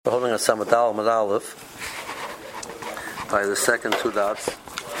Samadal Mad Aleph by the second two dots.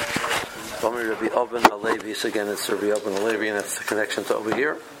 Rabbi Oben Halevi. Again, it's Rabbi Oben Halevi, and that's the connection to over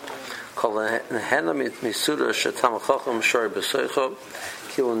here. Called Nehena Misuda Shetam Chacham Shari B'Seicho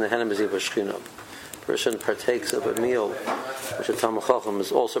Kilu Nehena Miziv Shchina. Person partakes of a meal which a Tam Chacham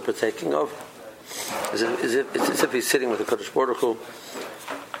is also partaking of. It's as if he's sitting with the Kodesh Baruch Hu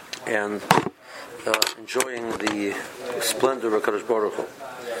and enjoying the splendor of Kodesh Baruch Hu.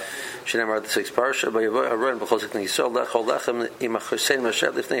 Shneimar the sixth parsha by Aron b'Chosik Nisol Lechol Lechem Imachosein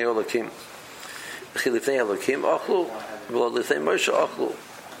Mashet Lifnei Elokim Lifnei Elokim Achlu V'Lo Lifnei Moshe Achlu.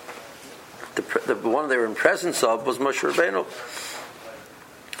 The one they were in presence of was Moshe Rabbeinu.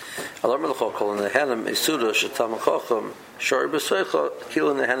 Alar Melchol Kol Nehenem Isuda Shetam Chacham Shari B'Seicha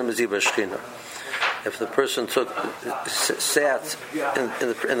Kilu Nehenem Miziv Shchina. If the person sat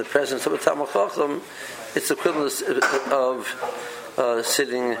in the presence of a Tam Chacham, it's equivalent of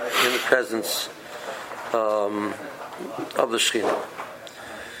sitting in the presence of the Shechina.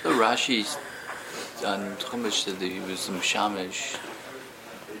 The Rashi's on Chumash said that he was Mishamish,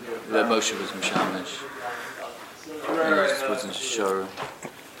 that Moshe was Mishamish, and he just wasn't sure.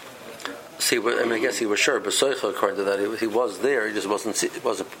 See, I guess he was sure, but according to that, he was there. He just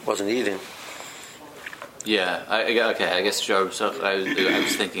wasn't eating. Yeah, I guess sure. So I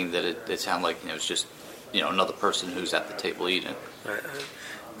was thinking that it sounded like it's just another person who's at the table eating. Right.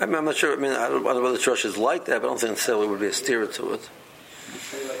 I'm not sure. I don't know whether the Rosh is like that, but I don't think necessarily would be a steer to it.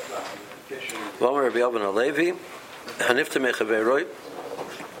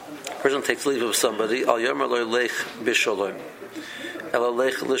 Person takes leave of somebody. Al yomer lo lech bishalom. Ela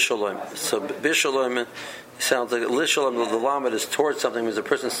lech lishalom. So bishalom sounds like lishalom. The lamed is towards something. Means the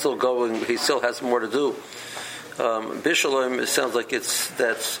person's still going. He still has more to do. Bishalom, it sounds like it's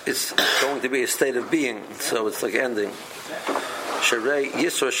going to be a state of being. So it's like ending. Sherei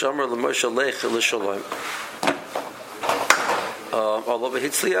Yisro Shomer l'Moshe lech lishalom. Although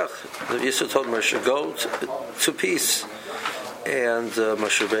Hitzliach, the Yisro told Moshe go to peace. And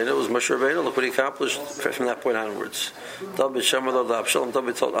Moshe Rabbeinu, look what he accomplished from that point onwards. David told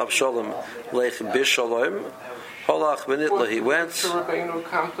Abshalom, Lech Bishalom, Holach Benitla. He went. Moshe Rabbeinu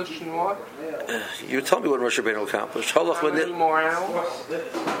accomplished in what? You tell me what Moshe Rabbeinu accomplished. Holach Benitla.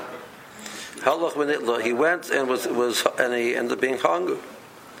 He went and and he ended up being hung.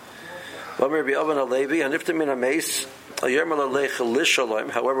 However,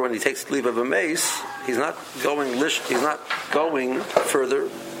 when he takes leave of a mace, he's not going further,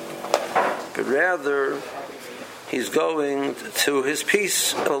 but rather he's going to his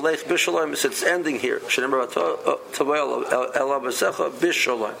peace. It's ending here. So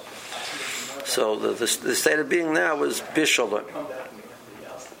the state of being now is Bishalom.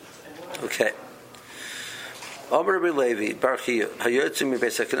 Okay. Amar Rabbi Levi, Barchia, Hayotzim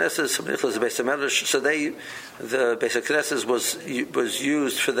Beis HaKnesses, Samnichlas Beis HaMedrash. So the Beis HaKnesses was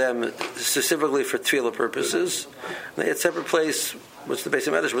used for them specifically for tefillah purposes. And they had a separate place, which the Beis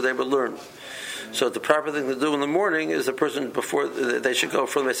HaMedrash, where they would learn. So the proper thing to do in the morning is the person before they should go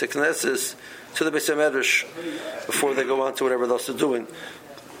from the Beis HaKnesses to the Beis HaMedrash before they go on to whatever else they're doing.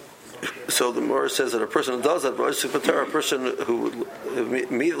 So the Gemara says that a person who does that, a person who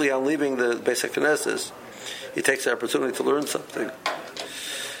immediately on leaving the Beis HaKnesses, he takes the opportunity to learn something.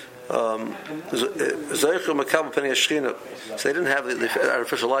 So they didn't have the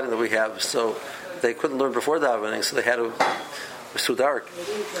artificial lighting that we have, so they couldn't learn before davening, so they had to, it was too dark.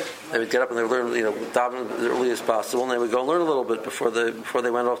 They would get up and they would learn, daven as early as possible, and they would go learn a little bit before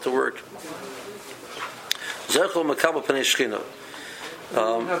they went off to work.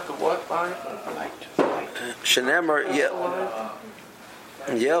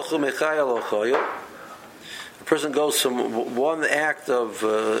 A person goes from one act of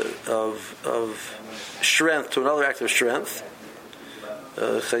strength to another act of strength.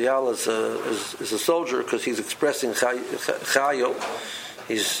 Chayal is a soldier because he's expressing chayil.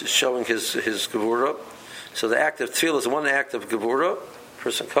 He's showing his gevura. So the act of tefillah is one act of gevura. A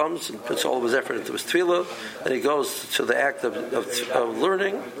person comes and puts all of his effort into his tefillah. Then he goes to the act of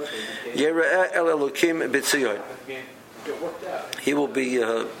learning. Yera'eh el Elokim b'tzion. He will be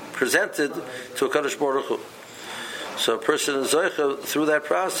presented to a Kadosh Baruch Hu. So a person is zoicha through that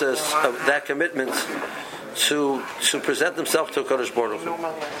process of that commitment to present himself to a Kadosh Baruch Hu.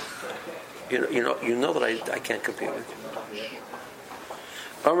 You know that I can't compete with you.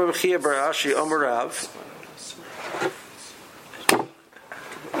 Amar B'chia bar Ashi Amar Rav.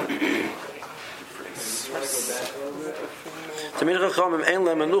 The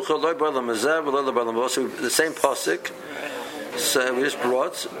same pasuk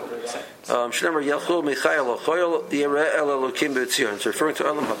brought. Shneimar Yachul Michael Achoyel Yireh El Elokim B'Tzion. It's referring to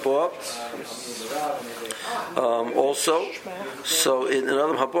Olam Haba. Also, so in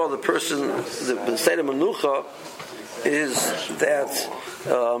Olam Haba, the person, the state of Menucha is that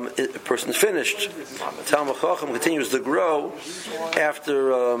a person's finished. Talmud Chacham continues to grow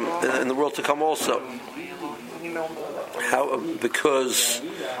after in the world to come also. How? Because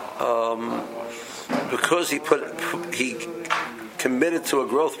he committed to a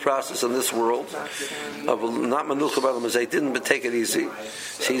growth process in this world of not Menucha B'Olam Hazeh, didn't take it easy.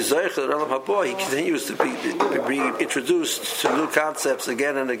 So he's Zeicher Olam Haba. He continues to be introduced to new concepts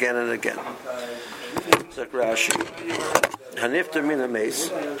again and again and again. It's like Rashi. Hanifter min hameis.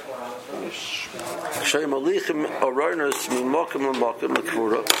 Shoyim alichim oronos mimokim l'mokim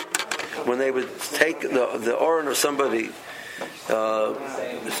l'kvura. When they would take the oron of somebody,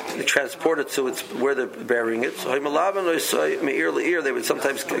 transport it to where they're burying it. So they would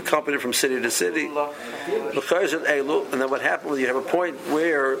sometimes accompany it from city to city. And then what happened was you have a point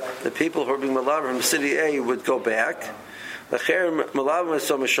where the people who are being malav from city A would go back. The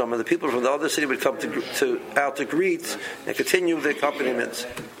people from the other city would come out to greet and continue the accompaniment.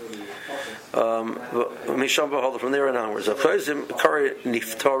 From there on onwards.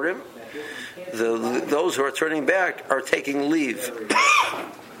 Those who are turning back are taking leave,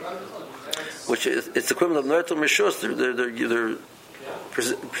 which is it's equivalent of Nertul Mishus. They're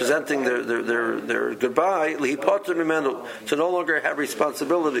presenting their goodbye to no longer have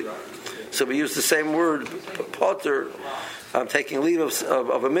responsibility. So we use the same word, potter. I'm taking leave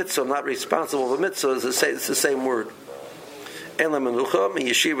of a mitzvah. I'm not responsible of a mitzvah. It's the same word. And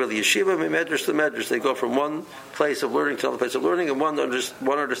yeshiva to yeshiva. They go from one place of learning to another place of learning, and one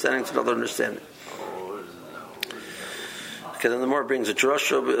understanding to another understanding. Okay, then the more brings a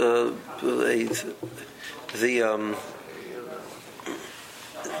drasha. These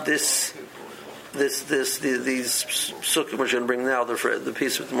psukim we're going to bring now, the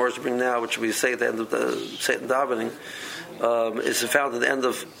piece of the more to bring now, which we say at the end of the Satan davening, is found at the end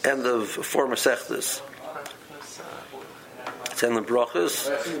of four Masechtas. It's end of Brachos,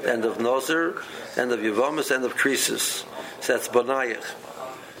 end of Nozer, end of Yevamis, end of Krisis. So that's Bonayach.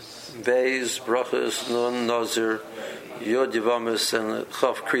 Beis, Brachos, Nun, Nozer, Yod, Yevamis, and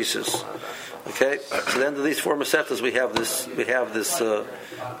Chav, Krisis. Okay, so the end of these four Masechtas, we have this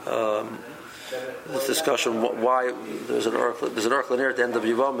discussion why there's an Aruch Lanier at the end of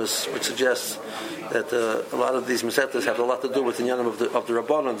Yevamis, which suggests that a lot of these Masechtas have a lot to do with the Yanim of the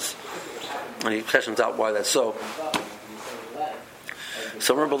Rabbanans, and he questions out why that's so.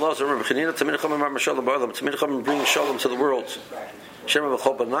 So Rabbi Lazar, Rabbi Chanina, Tamid Chachamim Amar Shalom Ba'olam. Tamid Chachamim bring Shalom to the world. Shem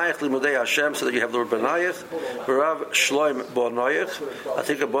B'chol B'nayich Limudei Hashem, so that you have the word B'nayich. V'Rav Shloim B'nayich.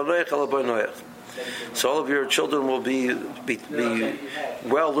 Atika B'nayich Ala B'nayich. So all of your children will be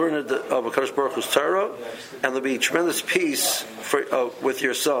well learned of HaKadosh Baruch Hu's Torah, and there'll be tremendous peace with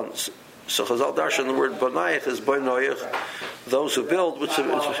your sons. So Chazal Darshan, the word B'nayich is B'nayich, those who build, which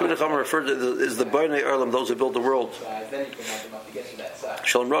referred to is the B'nai Erlam, those who build the world.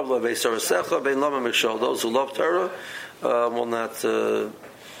 Shalom Rav Levei Sarasecha Bein Lama Mikshal, those who love Torah will not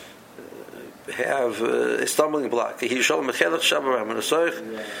have a stumbling block. There'll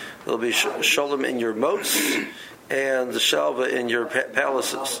be shalom in your moats and the shalva in your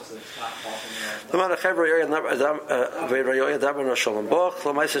palaces. So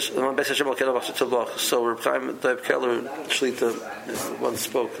Reb Chaim Daib Keller Shlita once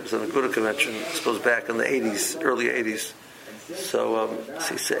spoke. It was on a Gura convention. This goes back in the 80s, early 80s. So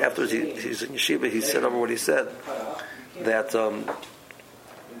he said, afterwards he's in yeshiva, he said over what he said, that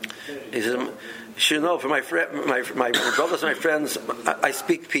he said, you should know, for my brothers and my friends, I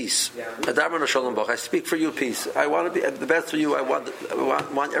speak peace. I speak for you peace. I want to be the best for you. I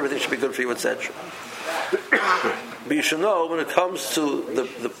want everything should be good for you, etc. But you should know, when it comes to the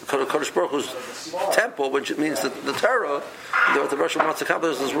Kodesh Baruch Hu's temple, which means the Torah, what the Russian wants to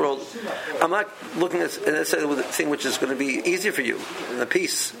accomplish in this world, I'm not looking at the thing which is going to be easy for you, the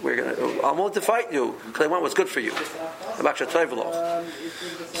peace. I'm willing to fight you because I want what's good for you.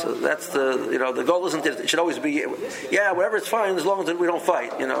 So that's the goal isn't it should always be, whatever is fine as long as we don't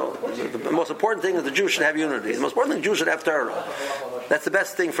fight. The most important thing is the Jews should have unity. The most important thing, Jews should have Torah. That's the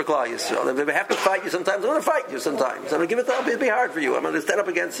best thing for Klal Yisrael. If they have to fight you sometimes, I'm going to fight you sometimes. I'm going to give it up. It'll be hard for you. I'm going to stand up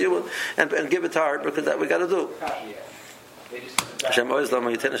against you and give it hard because that we got to do.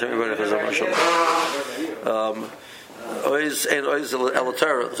 Oiz and Oiz el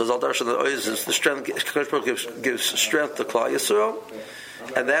Torah. So Zaldarshan, the Oiz is the strength. Gives strength to Klal Yisrael,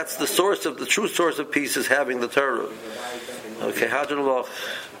 and that's the true source of peace is having the Torah. Okay, Hadron Loch,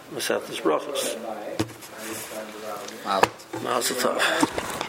 Masechtas Brachos. Mazel Mazel tov.